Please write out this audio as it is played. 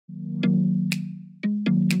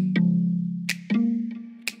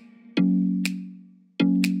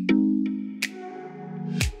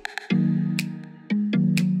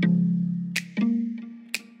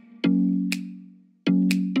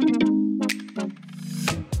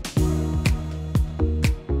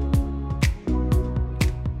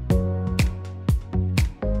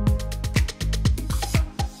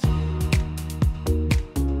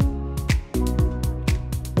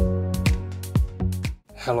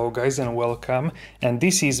Hello guys and welcome, and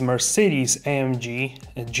this is Mercedes AMG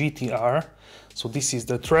GTR. So this is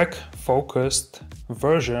the track focused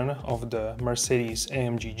version of the Mercedes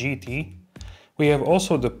AMG GT. We have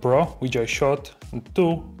also the Pro, which I shot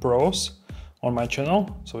 2 Pros on my channel,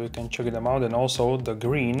 so you can check them out, and also the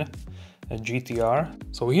green GTR.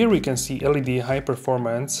 So here we can see LED high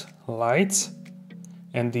performance lights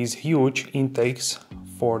and these huge intakes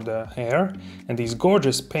for the air, and this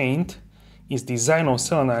gorgeous paint is the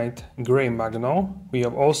cyanoselenite grey magno. We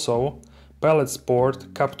have also Pallet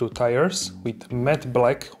Sport Cup 2 tires with matte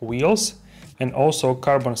black wheels and also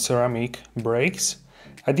carbon ceramic brakes.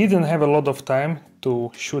 I didn't have a lot of time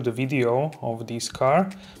to shoot a video of this car,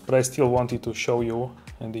 but I still wanted to show you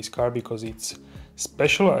this car because it's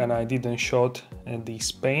special and I didn't shot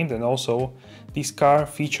this paint. And also this car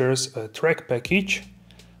features a track package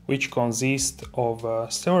which consists of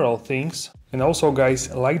several things. And also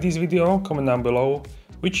guys, like this video, comment down below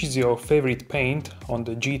which is your favorite paint on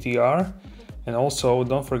the GTR, and also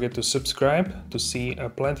don't forget to subscribe to see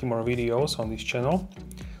plenty more videos on this channel.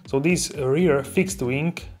 So this rear fixed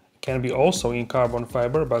wing can be also in carbon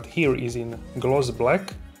fiber, but here is in gloss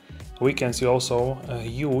black. We can see also a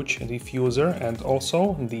huge diffuser and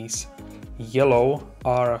also this yellow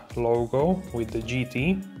R logo with the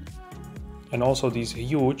GT, and also this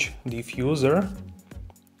huge diffuser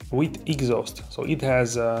with exhaust. So it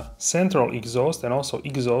has a central exhaust and also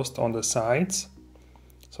exhaust on the sides.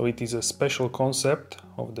 So it is a special concept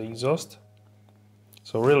of the exhaust.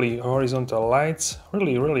 So really horizontal lights,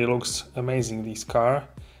 really looks amazing this car,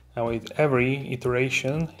 and with every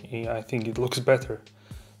iteration I think it looks better.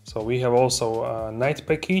 So we have also a night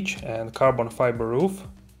package and carbon fiber roof,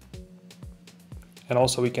 and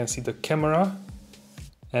also we can see the camera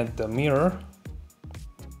and the mirror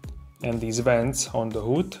and these vents on the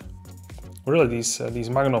hood. Really this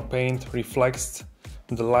magno paint reflects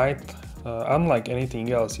the light unlike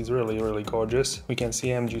anything else. It's really gorgeous. We can see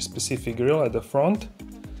AMG specific grille at the front,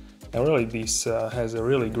 and really this has a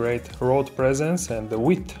really great road presence, and the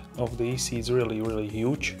width of the EC is really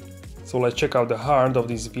huge. So let's check out the heart of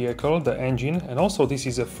this vehicle, the engine, and also this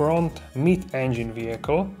is a front mid-engine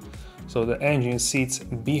vehicle. So the engine sits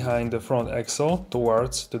behind the front axle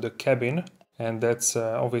towards to the cabin, and that's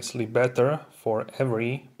obviously better for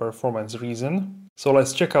every performance reason. So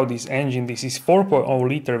let's check out this engine. This is 4.0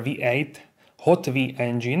 liter V8 hot V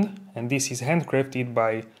engine, and this is handcrafted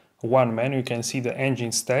by one man. You can see the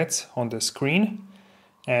engine stats on the screen,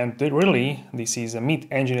 and really this is a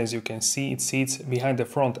mid-engine. As you can see, it sits behind the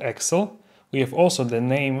front axle. We have also the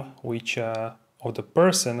name which of the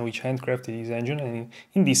person which handcrafted this engine, and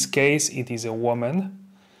in this case it is a woman.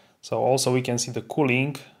 So also we can see the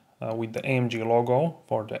cooling with the AMG logo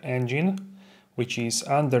for the engine, which is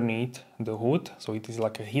underneath the hood, so it is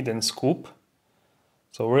like a hidden scoop.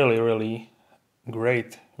 So really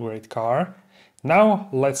great car. Now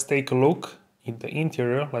let's take a look in the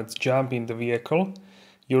interior. Let's jump in the vehicle.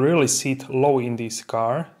 You really sit low in this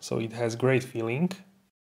car, so it has great feeling.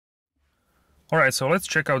 Alright, so let's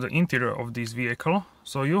check out the interior of this vehicle.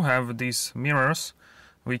 So you have these mirrors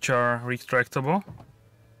which are retractable,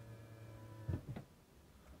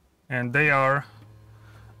 and they are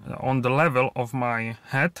on the level of my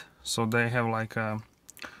head, so they have like a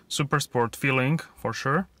super sport feeling for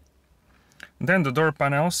sure. Then the door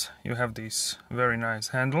panels, you have this very nice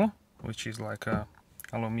handle which is like a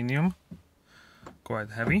aluminium,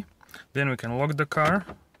 quite heavy. Then we can lock the car,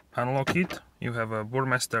 unlock it. You have a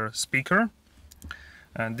Burmester speaker,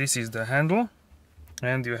 and this is the handle,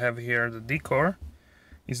 and you have here the decor.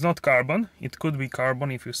 It's not carbon, it could be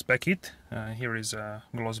carbon if you spec it. Here is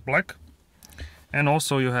gloss black. And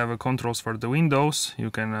also you have controls for the windows.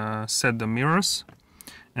 You can set the mirrors,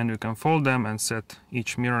 and you can fold them and set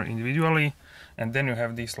each mirror individually. And then you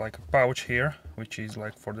have this like a pouch here, which is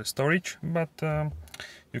like for the storage, but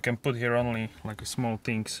you can put here only like small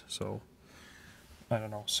things, so I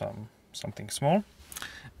don't know, something small.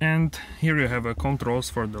 And here you have controls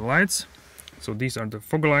for the lights. So these are the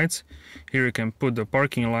fog lights. Here you can put the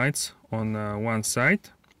parking lights on one side.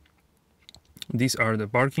 These are the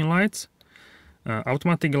parking lights.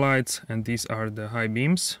 Automatic lights, and these are the high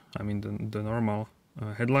beams, I mean the normal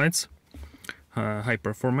headlights, high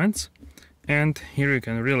performance. And here you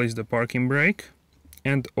can release the parking brake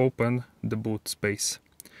and open the boot space,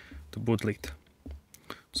 the boot lid.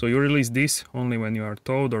 So you release this only when you are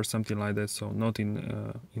towed or something like that, so not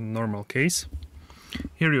in normal case.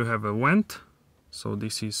 Here you have a vent, so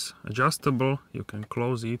this is adjustable. You can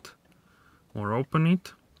close it or open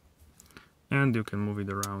it, and you can move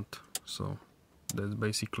it around. So that's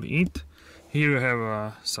basically it. Here you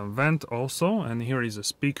have some vent also, and here is a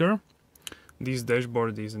speaker. This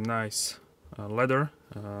dashboard is nice leather,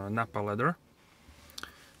 Napa leather,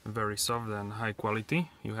 very soft and high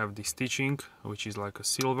quality. You have the stitching, which is like a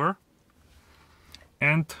silver,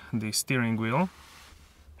 and the steering wheel,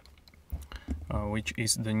 which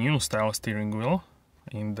is the new style steering wheel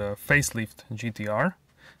in the facelift GTR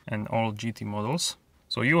and all GT models.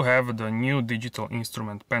 So you have the new digital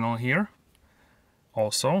instrument panel here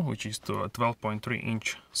also, which is to a 12.3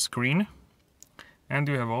 inch screen, and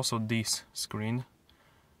you have also this screen,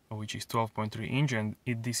 which is 12.3 inch, and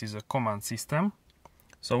this is a command system.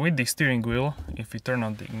 So with the steering wheel, if you turn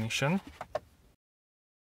on the ignition,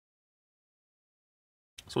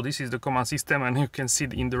 so this is the command system, and you can see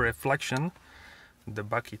in the reflection the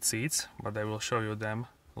bucket seats, but I will show you them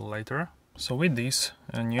later. So with this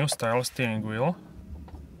new style steering wheel,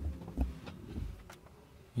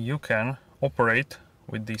 you can operate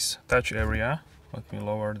with this touch area. Let me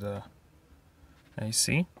lower the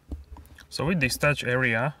AC. So with this touch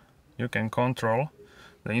area you can control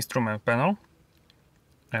the instrument panel,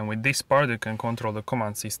 and with this part you can control the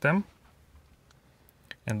command system,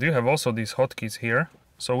 and you have also these hotkeys here.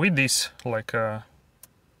 So with this like a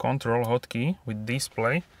control hotkey with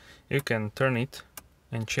display, you can turn it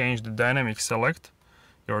and change the dynamic select,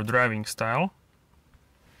 your driving style,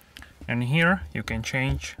 and here you can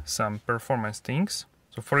change some performance things.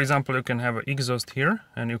 So for example, you can have an exhaust here,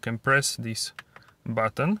 and you can press this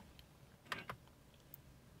button,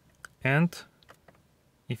 and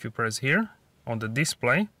if you press here on the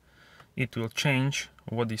display, it will change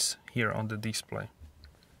what is here on the display.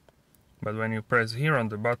 But when you press here on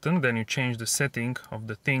the button, then you change the setting of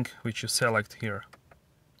the thing which you select here.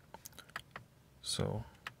 So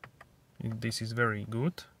this is very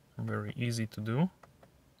good and very easy to do,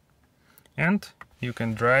 and you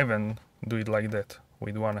can drive and do it like that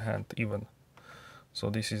with one hand even.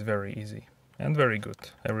 So this is very easy and very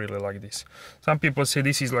good. I really like this. Some people say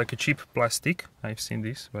this is like a cheap plastic. I've seen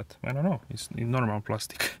this, but I don't know, it's normal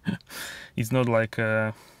plastic. It's not like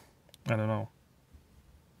I don't know,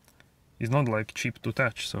 it's not like cheap to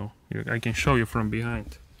touch. So I can show you from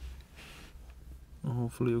behind.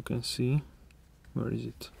 Hopefully you can see. Where is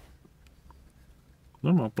it?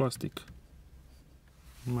 Normal plastic.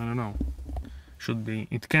 I don't know, should be,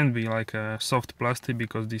 it can be like a soft plastic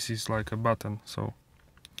because this is like a button. So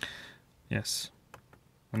yes,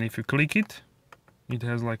 and if you click it, it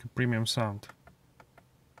has like a premium sound.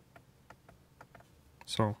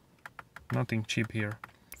 So nothing cheap here,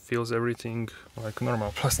 feels everything like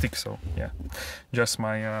normal plastic. So yeah, just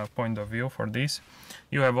my point of view for this.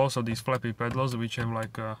 You have also these flappy pedals which have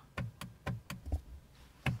like a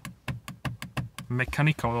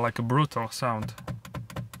mechanical, like a brutal sound.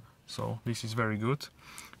 So this is very good.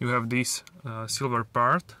 You have this silver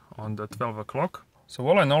part on the 12 o'clock. So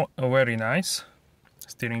all in all, very nice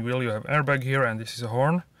steering wheel. You have airbag here, and this is a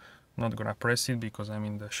horn. I'm not gonna press it because I'm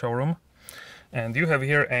in the showroom. And you have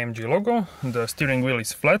here AMG logo. The steering wheel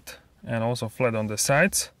is flat and also flat on the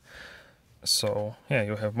sides. So yeah,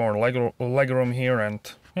 you have more leg room here, and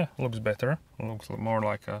yeah, looks better. Looks more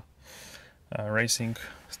like a racing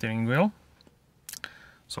steering wheel.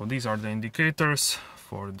 So these are the indicators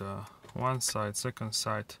for the one side, second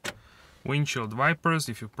side, windshield wipers.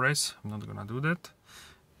 If you press, I'm not gonna do that.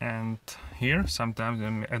 And here,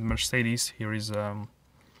 sometimes at Mercedes, here is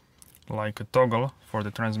like a toggle for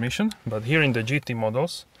the transmission, but here in the GT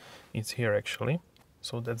models, it's here actually.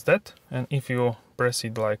 So that's that. And if you press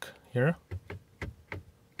it like here,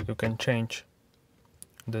 you can change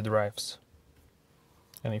the drives.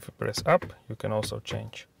 And if you press up, you can also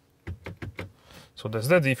change. So that's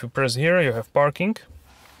that. If you press here, you have parking.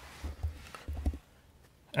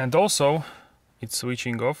 And also, it's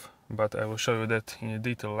switching off, but I will show you that in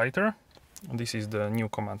detail later. This is the new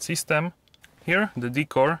command system. Here, the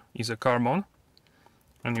decor is a carbon,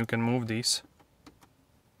 and you can move this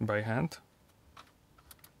by hand.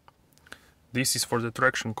 This is for the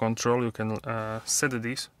traction control. You can set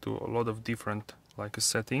this to a lot of different like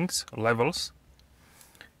settings, levels.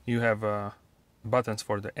 You have buttons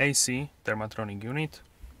for the AC, thermatronic unit.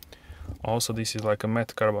 Also, this is like a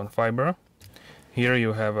matte carbon fiber. Here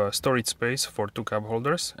you have a storage space for 2 cup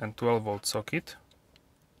holders and 12-volt socket,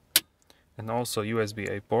 and also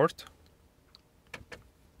USB-A port.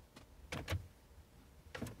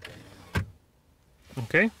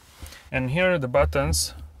 Okay, and here the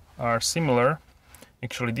buttons are similar.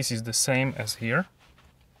 Actually, this is the same as here.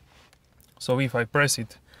 So if I press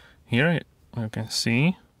it here, you can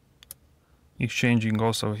see it's changing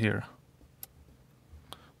also here.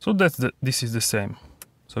 So this is the same.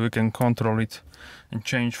 So we can control it and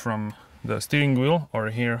change from the steering wheel, or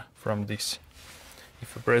here from this.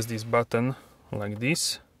 If you press this button like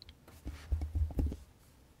this,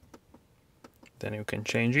 then you can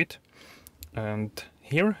change it. And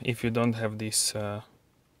here, if you don't have this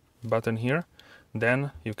button here,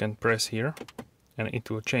 then you can press here and it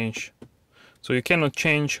will change. So you cannot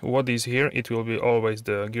change what is here. It will be always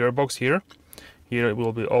the gearbox here. Here it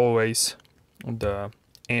will be always the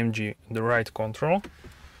AMG, the right control.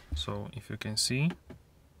 So if you can see,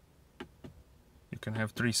 you can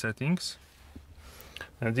have 3 settings.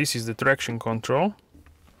 And this is the traction control.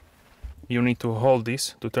 You need to hold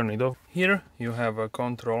this to turn it off. Here you have a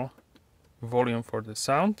control volume for the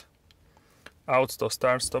sound, auto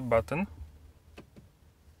start stop button.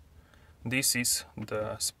 This is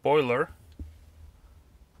the spoiler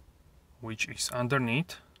which is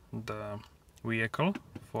underneath the vehicle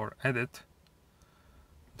for added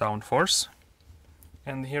downforce.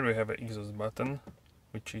 And here we have an exhaust button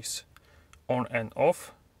which is on and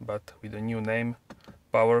off, but with a new name,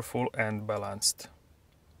 powerful and balanced.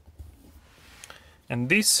 And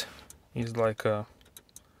this is like a,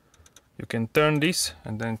 you can turn this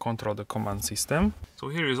and then control the command system. So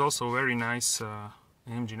here is also very nice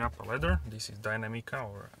AMG Napa leather. This is Dynamica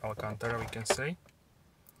or Alcantara, we can say.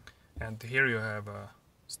 And here you have a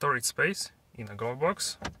storage space in a glove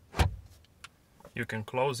box. You can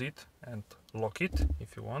close it and lock it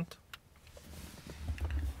if you want.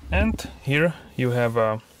 And here you have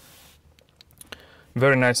a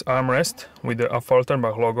very nice armrest with the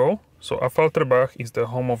Affalterbach logo. So Affalterbach is the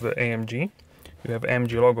home of the AMG. You have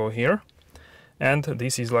AMG logo here. And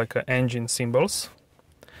this is like a engine symbols.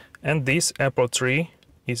 And this apple tree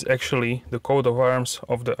is actually the coat of arms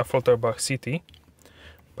of the Affalterbach city,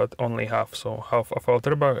 but only half. So half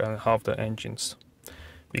Affalterbach and half the engines,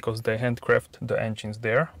 because they handcraft the engines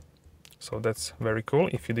there. So that's very cool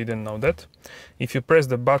if you didn't know that. If you press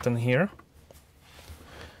the button here,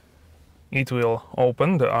 it will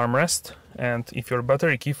open the armrest, and if your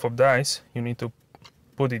battery key fob dies, you need to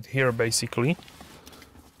put it here basically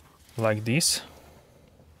like this,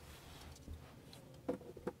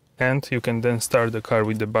 and you can then start the car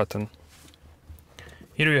with the button.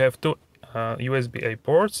 Here you have 2 USB-A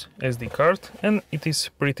ports, SD card, and it is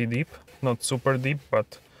pretty deep, not super deep,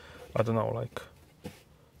 but I don't know,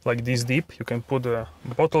 like this deep. You can put a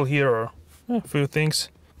bottle here or a few things.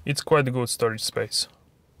 It's quite a good storage space.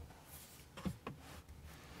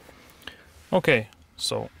 Okay,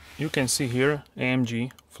 so you can see here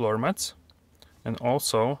AMG floor mats and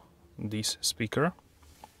also this speaker.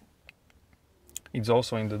 It's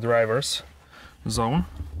also in the driver's zone,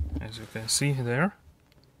 as you can see there.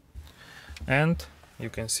 And you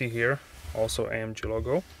can see here also AMG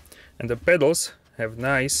logo. And the pedals have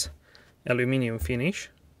nice aluminium finish,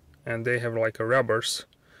 and they have like a rubbers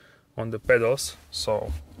on the pedals,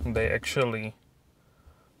 so they actually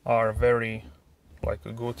are very like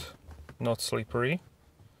a good, not slippery.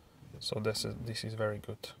 So this is very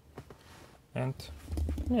good. And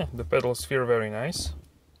yeah, the pedals feel very nice.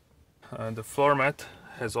 The floor mat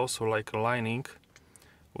has also like a lining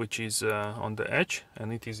which is on the edge,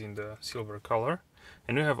 and it is in the silver color.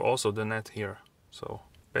 And you have also the net here, so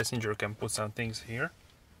passenger can put some things here.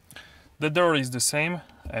 The door is the same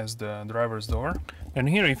as the driver's door. And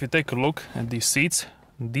here, if you take a look at these seats,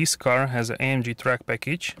 this car has an AMG track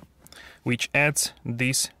package which adds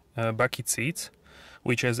these bucket seats,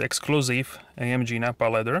 which has exclusive AMG Napa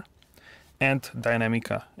leather and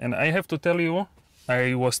Dynamica. And I have to tell you,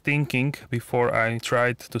 I was thinking before I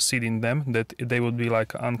tried to sit in them that they would be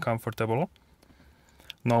like uncomfortable.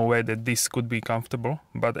 No way that this could be comfortable,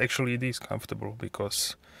 but actually it is comfortable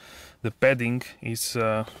because the padding is,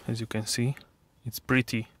 as you can see, it's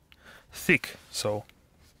pretty thick, so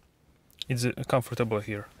it's comfortable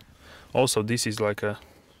here. Also, this is like a,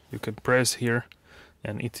 you can press here,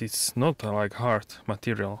 and it is not like hard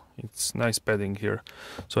material. It's nice padding here,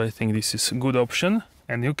 so I think this is a good option.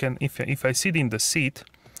 And you can, if I sit in the seat,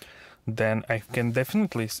 then I can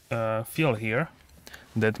definitely feel here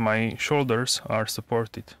that my shoulders are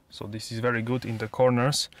supported. So this is very good in the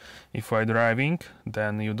corners. If I'm driving,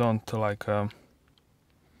 then you don't like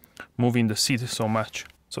move in the seat so much.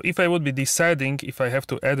 So if I would be deciding if I have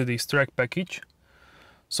to add this track package,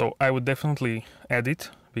 so I would definitely add it,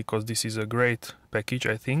 because this is a great package,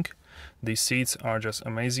 I think. These seats are just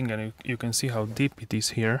amazing, and you can see how deep it is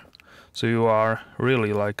here. So you are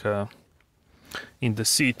really like in the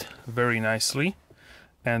seat very nicely,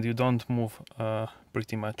 and you don't move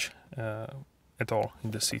pretty much at all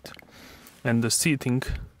in the seat. And the seating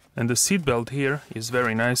and the seat belt here is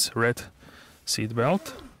very nice, red seat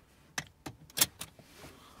belt.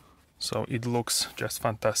 So it looks just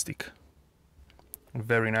fantastic,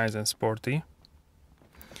 very nice and sporty.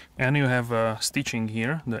 And you have stitching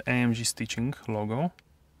here, the AMG stitching logo,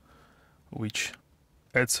 which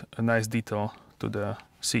adds a nice detail to the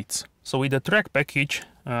seats. So with the track package,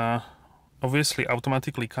 obviously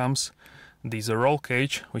automatically comes this roll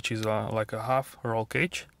cage, which is like a half roll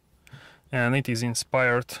cage, and it is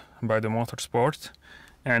inspired by the motorsport,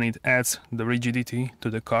 and it adds the rigidity to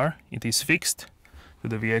the car. It is fixed to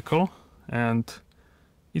the vehicle, and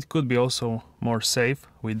it could be also more safe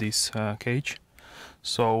with this cage.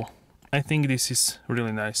 So I think this is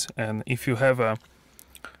really nice. And if you have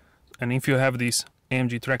this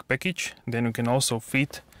AMG track package, then you can also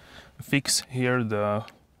fix here the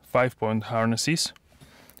 5-point harnesses,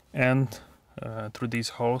 and through these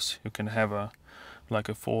holes you can have like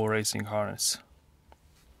a full racing harness.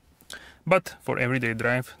 But for everyday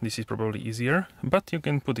drive this is probably easier, but you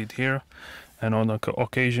can put it here, and on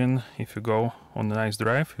occasion, if you go on a nice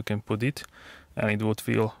drive, you can put it and it would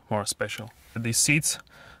feel more special. These seats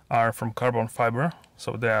are from carbon fiber,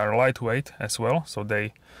 so they are lightweight as well, so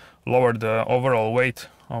they lower the overall weight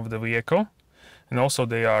of the vehicle, and also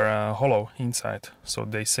they are hollow inside, so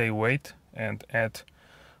they save weight and add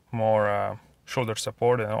more shoulder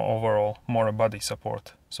support and overall more body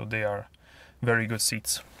support. So they are very good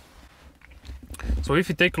seats. So if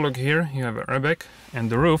you take a look here, you have a airbag, and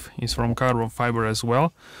the roof is from carbon fiber as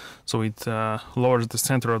well, so it lowers the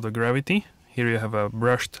center of the gravity. Here you have a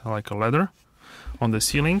brushed like a leather on the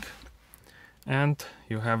ceiling, and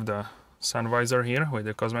you have the sun visor here with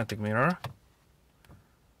the cosmetic mirror.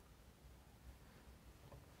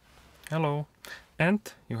 Hello. And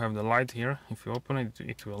you have the light here. If you open it,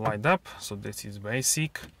 it will light up. So this is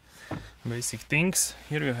basic things.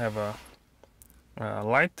 Here you have a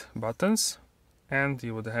light buttons, and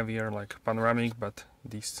you would have here like panoramic, but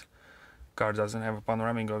this car doesn't have a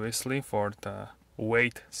panoramic, obviously, for the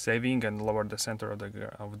weight saving and lower the center of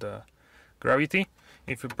the gravity.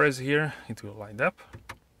 If you press here, it will light up.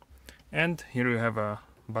 And here you have a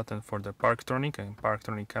button for the Parktronic and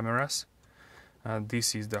Parktronic cameras.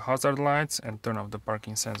 This is the hazard lights and turn off the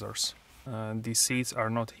parking sensors. These seats are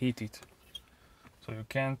not heated, so you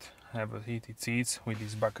can't have heated seats with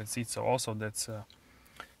these bucket seats. So also that's a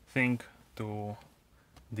thing to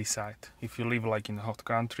decide. If you live like in a hot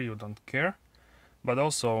country, you don't care. But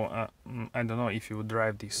also, I don't know if you would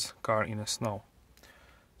drive this car in the snow.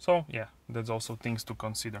 So yeah, that's also things to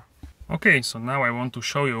consider. Okay, so now I want to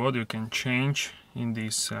show you what you can change in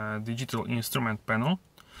this digital instrument panel.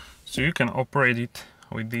 So you can operate it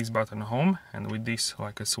with this button home and with this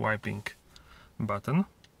like a swiping button.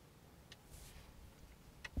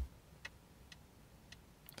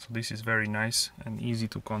 So this is very nice and easy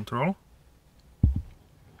to control.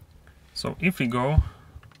 So if we go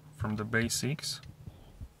from the basics,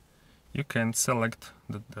 you can select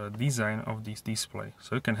the design of this display.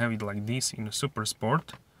 So you can have it like this in a Super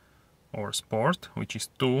Sport or Sport, which is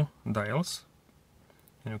 2 dials.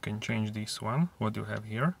 And you can change this one, what you have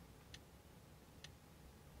here.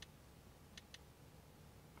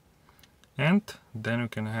 And then you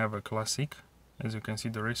can have a Classic. As you can see,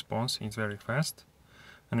 the response is very fast.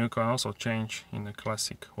 And you can also change in the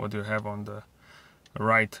Classic what you have on the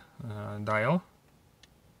right dial.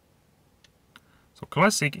 So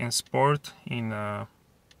Classic and Sport in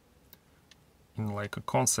like a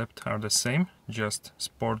concept are the same, just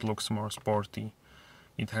Sport looks more sporty.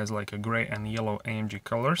 It has like a gray and yellow AMG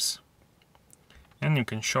colors. And you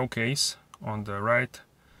can showcase on the right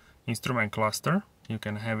instrument cluster. You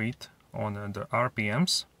can have it on the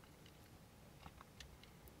RPMs,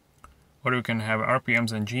 or you can have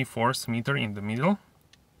RPMs and G-force meter in the middle.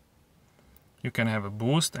 You can have a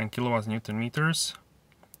boost and kilowatts Newton meters,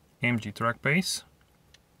 AMG track pace.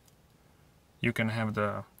 You can have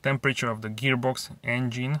the temperature of the gearbox,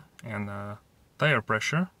 engine, and tire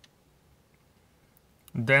pressure.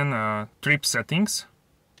 Then trip settings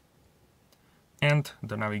and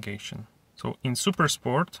the navigation. So in Super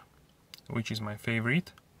Sport, which is my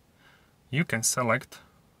favorite, you can select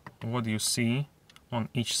what you see on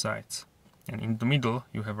each side, and in the middle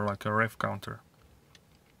you have like a rev counter.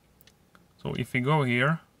 So if we go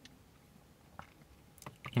here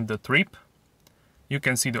in the trip, you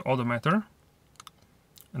can see the odometer,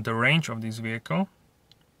 the range of this vehicle,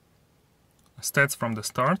 stats from the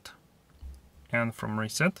start and from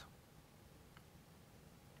reset.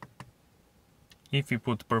 If you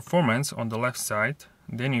put performance on the left side,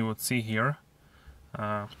 then you would see here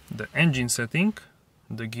the engine setting,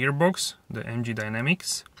 the gearbox, the AMG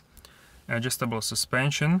dynamics, adjustable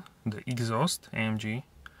suspension, the exhaust, AMG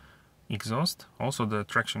exhaust, also the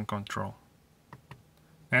traction control.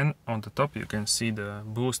 And on the top you can see the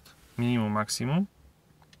boost minimum maximum.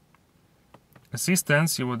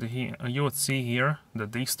 Assistance, you would see here the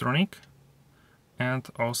Distronic and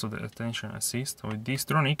also the attention assist. With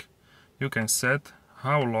Distronic you can set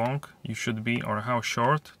how long you should be or how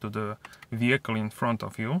short to the vehicle in front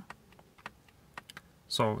of you.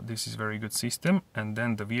 So this is very good system, and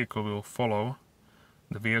then the vehicle will follow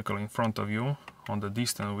the vehicle in front of you on the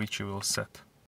distance which you will set.